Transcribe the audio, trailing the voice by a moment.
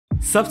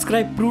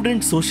Subscribe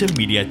Prudent social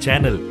media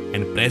channel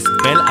and press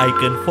bell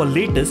icon for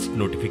latest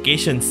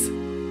notifications.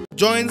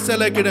 Join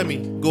Cell Academy,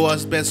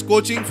 Goa's best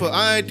coaching for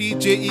IIT,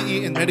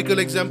 JEE and medical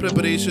exam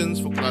preparations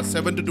for class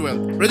 7 to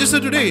 12. Register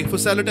today for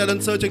Cell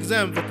Talent Search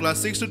exam for class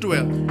 6 to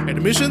 12.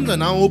 Admissions are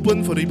now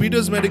open for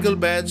repeaters medical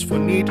batch for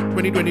NEET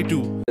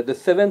 2022. The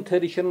 7th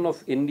edition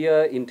of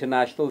India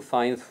International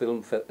Science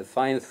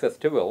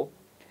Festival,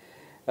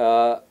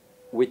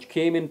 which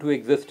came into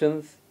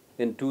existence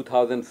in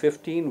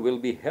 2015, will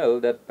be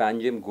held at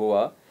Panjim,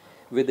 Goa,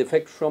 with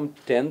effect from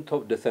 10th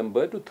of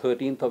December to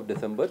 13th of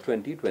December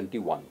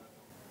 2021.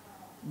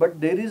 But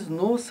there is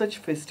no such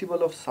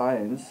festival of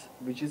science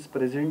which is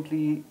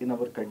presently in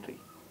our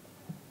country.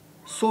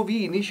 So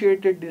we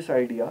initiated this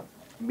idea,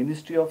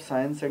 Ministry of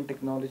Science and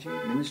Technology,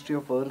 Ministry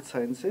of Earth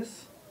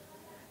Sciences,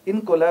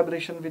 in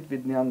collaboration with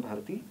Vijnana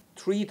Bharati.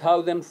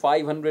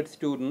 3,500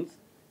 students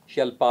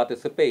shall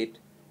participate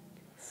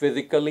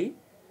physically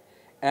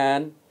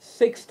and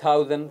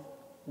 6,000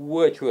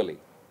 virtually.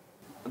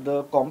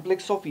 The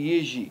complex of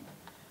ESG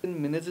in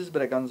Mrs.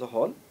 Braganza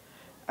Hall,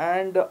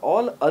 and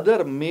all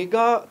other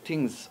mega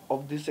things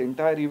of this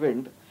entire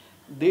event,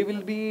 they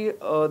will be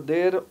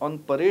there on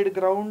parade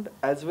ground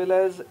as well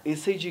as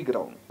SAG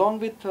ground, along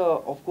with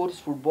of course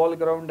football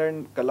ground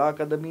and Kala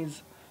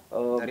Academy's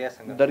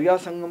Darya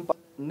Sangam.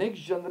 Next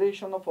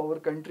generation of our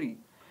country,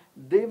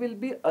 they will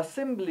be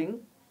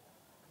assembling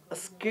a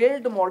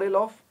scaled model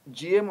of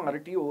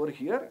GMRT over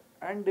here,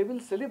 and they will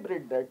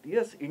celebrate that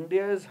yes,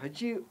 India has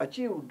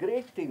achieved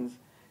great things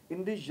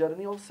in this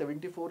journey of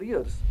 74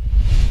 years.